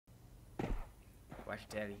watch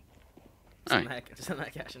telly. All right. Just on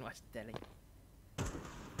that couch and watch the telly. My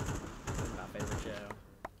favorite show.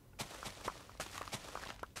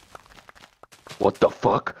 What the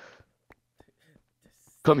fuck?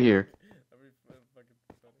 Come here.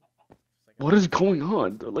 What is going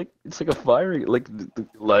on? Like it's like a firing, like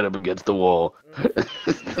light up against the wall.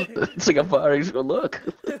 It's like a firing squad. Look,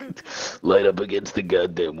 light up against the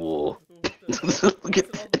goddamn wall. Look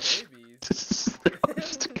at that shit. They're all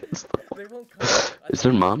just against the wall. They won't come. Is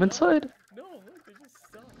there mom inside? No, look, they're just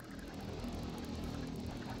stuck.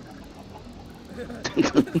 You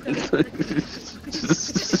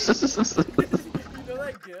know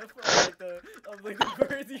that gif of like the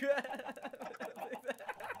birds you had?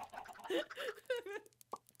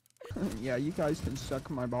 Yeah, you guys can suck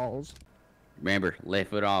my balls. Remember,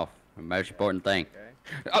 left foot off. The most important thing. Okay.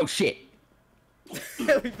 Oh shit!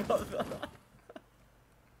 We both fell off.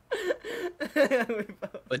 We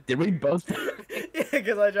both. But did we both? Yeah,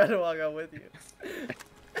 because I tried to walk out with you.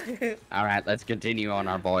 All right, let's continue on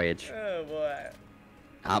our voyage. Oh boy.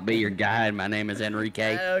 I'll be your guide. My name is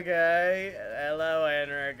Enrique. Okay. Hello,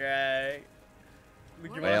 Enrique.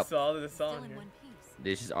 Look, you Well, want to solve this Still song in here? one piece.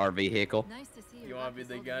 This is our vehicle. Nice to see You want to be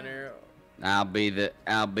the gunner? I'll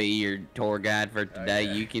be your tour guide for today.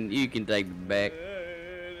 Okay. You can take the back.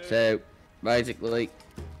 So basically,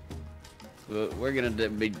 we're gonna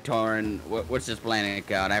be touring. What's this planet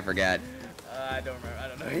called? I forgot. I don't remember. I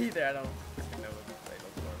don't know either. I don't know what the title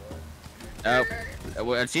for it. Oh,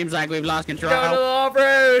 well, it seems like we've lost Go to the control.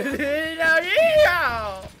 off-road!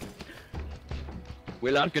 Yeah! We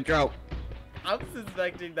lost control. I'm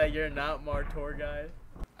suspecting that you're not my tour guide.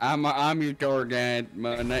 I'm your tour guide.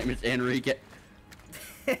 My name is Enrique.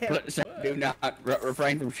 So do not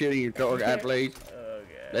refrain from shooting your tour guide, please.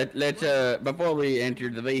 Okay. Let's before we enter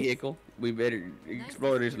the vehicle, we better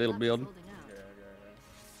explore this little building.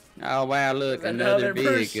 Oh wow, look, another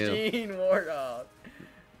vehicle. Pristine Warthog.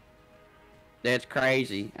 That's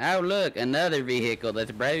crazy. Oh look, another vehicle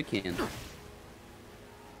that's broken.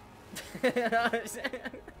 What?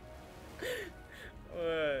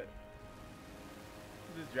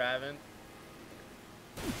 Just driving.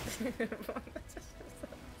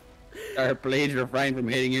 Please refrain from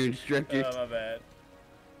hitting your instructors. Oh, my bad.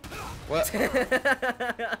 What? Bitch.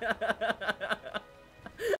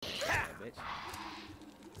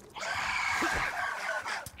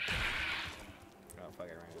 Oh, fuck, I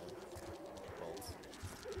ran out of bolts.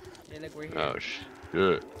 Yeah, look, we're here. Oh shit.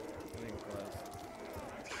 We're getting close.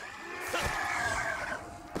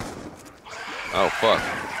 Oh fuck.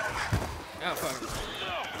 Oh, fuck.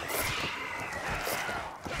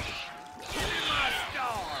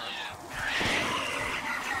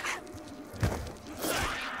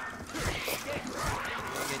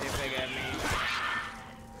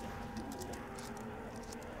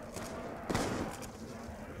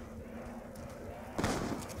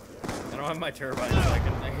 I don't have my turbine, so I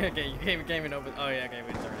can. Okay, you can't even open. Oh yeah, okay,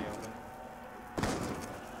 it's already open.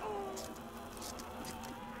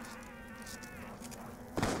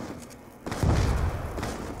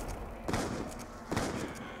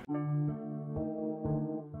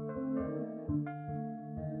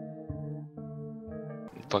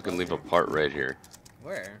 Fucking leave a part right here.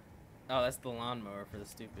 Where? Oh, that's the lawnmower for the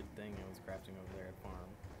stupid thing I was crafting over there at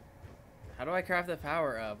farm. How do I craft the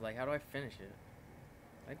power up? Like, how do I finish it?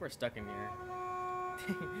 I think we're stuck in here.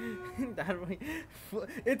 How do we...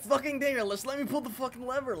 It's fucking dangerous. Let me pull the fucking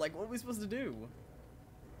lever. Like, what are we supposed to do?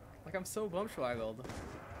 Like, I'm so bumschwaggled.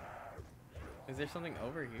 Is there something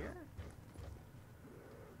over here?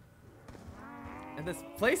 And this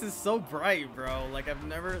place is so bright, bro. Like, I've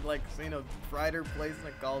never, like, seen a brighter place in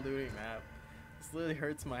a Call of Duty map. This literally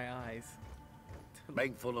hurts my eyes.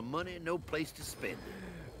 Bank full of money, no place to spend it.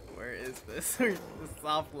 Where is this? The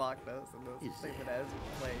soft locked us in this stupid ass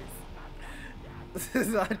place. This is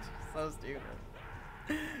not so stupid.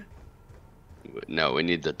 No, we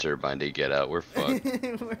need the turbine to get out. We're fucked.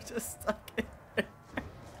 We're just stuck in here.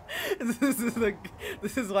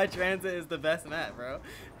 This is why Transit is the best map, bro.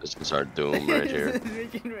 This is our doom right here. We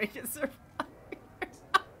can make it survive.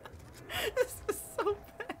 This is so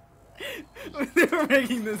bad. When they were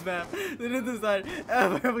making this map, they didn't decide,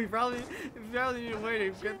 oh, we probably need a way to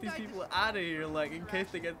get these people out of here, like, in case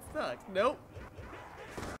they get stuck. Nope.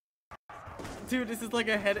 Dude, this is like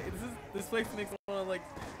a head. This place makes me want to, like,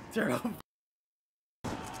 turn off.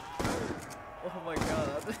 Oh my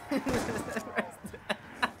god.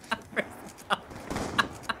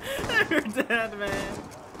 We're dead, man.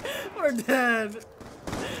 We're dead.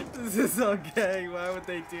 This is okay. Why would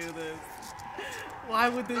they do this? Why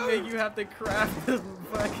would they make you have to craft the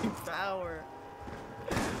fucking power?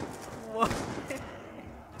 What?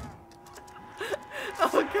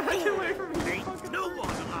 Get away from me. Ain't no one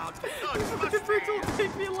allowed to touch my Fucking bricks will stand.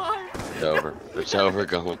 take me alive. It's over. It's over,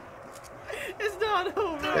 going. It's not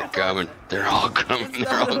over. They're coming. They're all coming. It's They're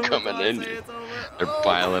not all over, coming Tom, in. say it's over. They're Oh.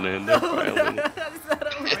 piling in. They're piling in. It's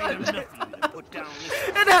not over. Ain't enough for you to put down this.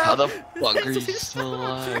 And How now- the fuck are you It's still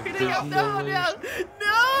alive? turning There's up. no No, way.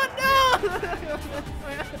 no.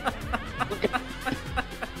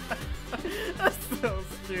 That's so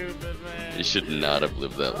stupid, man. You should not have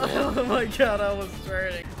lived that long. Oh my god, I was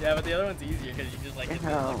swearing. Yeah, but the other one's easier because you just like hit the,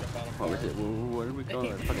 like, the bottom What was part. it? What did we call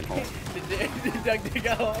it? Fucking hole. Dig dug dig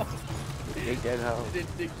hole. Dig that hole. Dig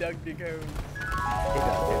dug dig hole. Dig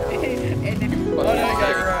up. Oh no, you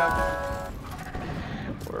got grabbed.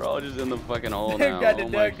 We're all just in the fucking hole Got now. the Oh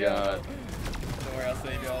my dug down. god. Don't worry, I'll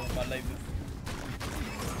save you all of my labors.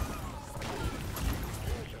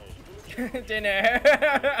 Dinner.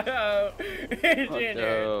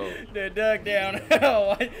 Dinner. The dug down.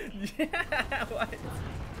 What? Yeah, what?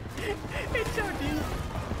 It's so deep.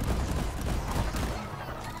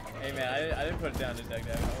 Hey man, I didn't put it down to dug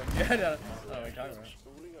down. I don't know what you're talking about.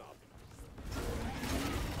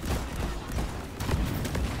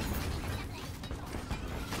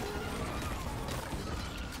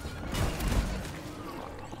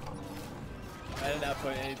 I did not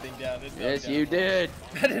put anything down. It's dug Yes, down. you did.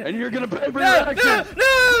 And you're gonna pay for No, your no, actions. no!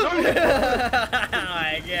 Oh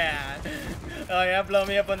my god. Oh yeah, blow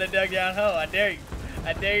me up on the dug down hole. I dare you.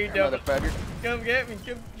 I dare you, double. Motherfucker. Come get me.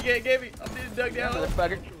 Come get me. I'm in the dug down hole.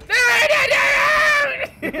 Motherfucker.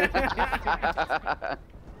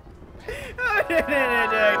 I'm in the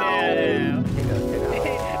dug down. And that's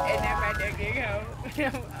my dug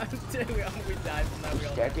hole. We died from that. We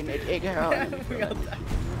all Stuck in the dig hole. we all died.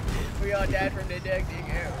 We all died from the dug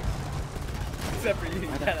hole. Except for you.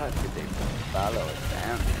 Why the fuck did they follow us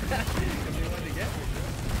down?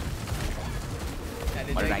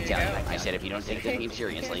 What did I tell you? I said if you don't take this game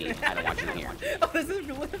seriously, I don't want you here. Oh, this is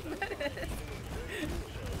Glyph.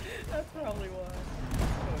 That's probably why.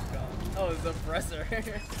 Oh god. Oh, it's a suppressor.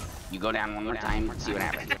 You go down one more time, see what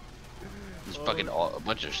happens. There's fucking a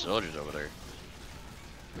bunch of soldiers over there.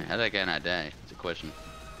 Man, how did that guy not die? It's a question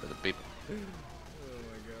for the people. Oh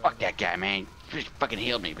my Fuck that guy, man. Just fucking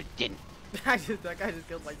healed me, but didn't. god. That guy just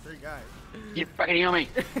killed like 3 guys. You fucking heal me.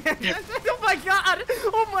 Oh my god!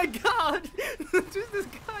 Oh my god! Just this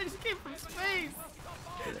guy just came from space!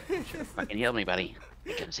 Fucking heal me, buddy. I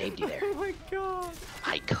could have saved you there. Oh my god!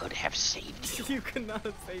 I could have saved you. You could not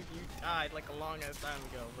have saved you. Died like a long ass time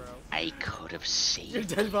ago, bro. I could have Your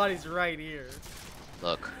saved dead you. body's right here.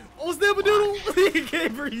 Look, Oh, Snapadoodle! He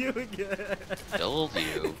came for you again. told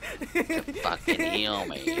you to fucking heal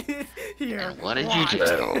me. Here. And what did you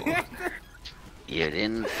do? You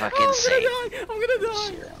didn't fucking Oh, save I'm gonna die! I'm gonna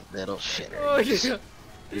die! You're a little shitter. Oh, You yeah.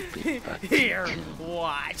 stupid fucking Here, coon.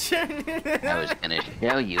 watch. I was gonna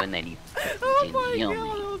show you and then you Oh didn't my heal god,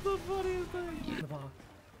 me. that was the funniest thing.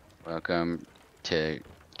 Welcome to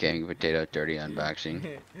Gaming Potato 30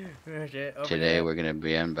 unboxing. Shit, open Today it. we're gonna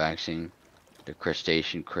be unboxing the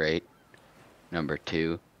Crustacean Crate number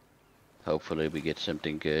 2. Hopefully we get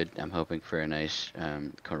something good. I'm hoping for a nice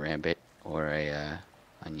Karambit or a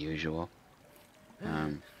unusual.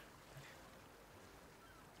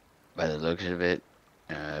 By the looks of it,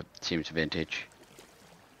 seems vintage.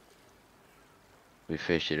 We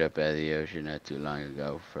fished it up out of the ocean not too long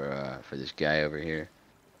ago for this guy over here,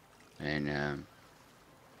 and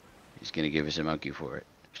he's gonna give us a monkey for it.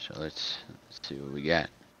 So let's see what we got.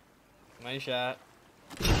 Nice shot.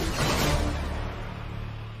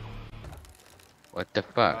 What the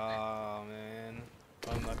fuck? Oh man,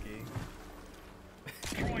 unlucky.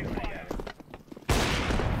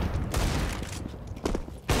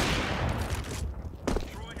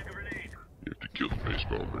 You have to kill the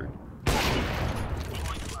baseball ring.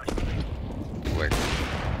 Where?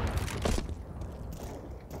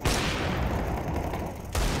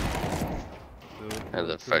 How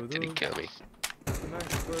the fuck did he kill me?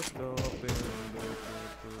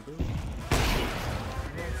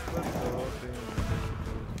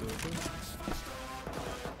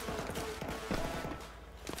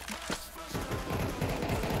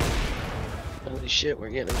 Holy shit, we're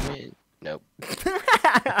getting a win. Nope.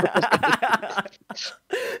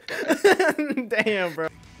 Damn, bro.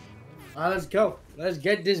 Alright, let's go. Let's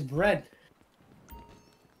get this bread.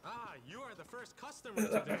 Ah, you are the first customer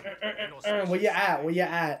today. Where you at? Where you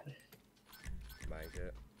at?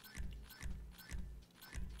 Blanket.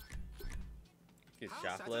 Get How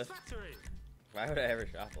shoplift. satisfactory. Why would I ever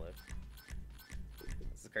shoplift?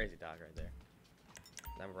 This is crazy talk right there.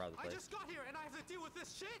 Never robbed the I place. just got here and I have to deal with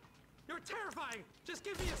this shit. You're terrifying. Just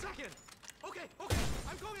give me a second. Okay,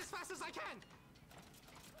 I'm going as fast as I can.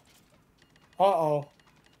 Uh-oh.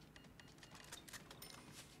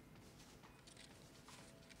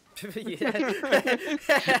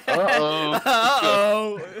 Uh-oh.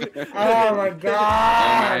 Uh-oh. Oh my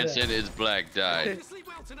god! Omar said his black died. Sleep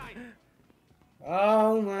well tonight.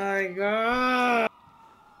 Oh my god!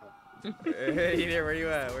 Hey, there, where you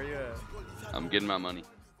at? Where you at? I'm getting my money.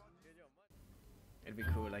 It'd be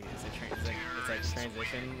cool, like it's like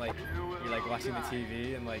transition, like you're like watching the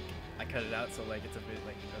TV and like I cut it out so like it's a bit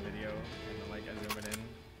like a video and then like I zoom it in.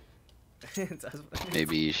 It's us-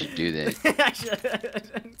 Maybe you should do that. I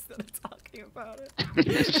should instead of talking about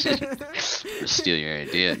it. Steal your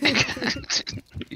idea.